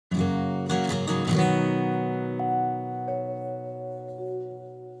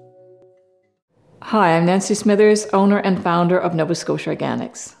Hi, I'm Nancy Smithers, owner and founder of Nova Scotia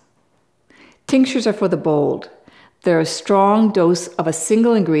Organics. Tinctures are for the bold. They're a strong dose of a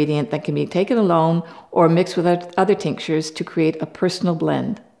single ingredient that can be taken alone or mixed with other tinctures to create a personal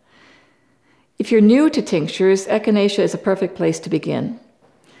blend. If you're new to tinctures, Echinacea is a perfect place to begin.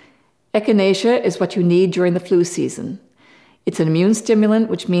 Echinacea is what you need during the flu season. It's an immune stimulant,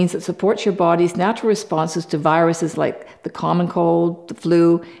 which means it supports your body's natural responses to viruses like the common cold, the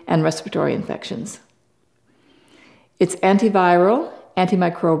flu, and respiratory infections. It's antiviral,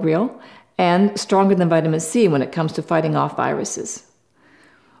 antimicrobial, and stronger than vitamin C when it comes to fighting off viruses.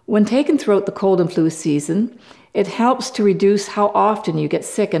 When taken throughout the cold and flu season, it helps to reduce how often you get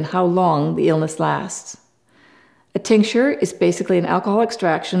sick and how long the illness lasts. A tincture is basically an alcohol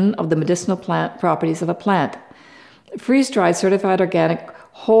extraction of the medicinal plant properties of a plant. Freeze-dried certified organic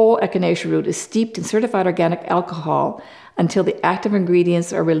whole echinacea root is steeped in certified organic alcohol until the active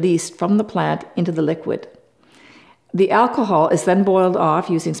ingredients are released from the plant into the liquid. The alcohol is then boiled off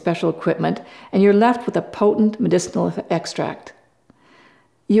using special equipment, and you're left with a potent medicinal extract.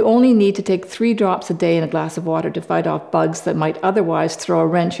 You only need to take 3 drops a day in a glass of water to fight off bugs that might otherwise throw a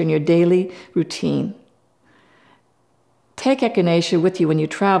wrench in your daily routine. Take Echinacea with you when you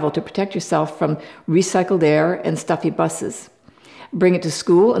travel to protect yourself from recycled air and stuffy buses. Bring it to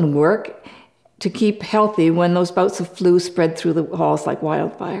school and work to keep healthy when those bouts of flu spread through the halls like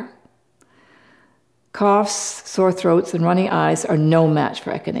wildfire. Coughs, sore throats, and runny eyes are no match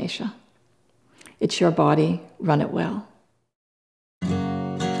for Echinacea. It's your body. Run it well.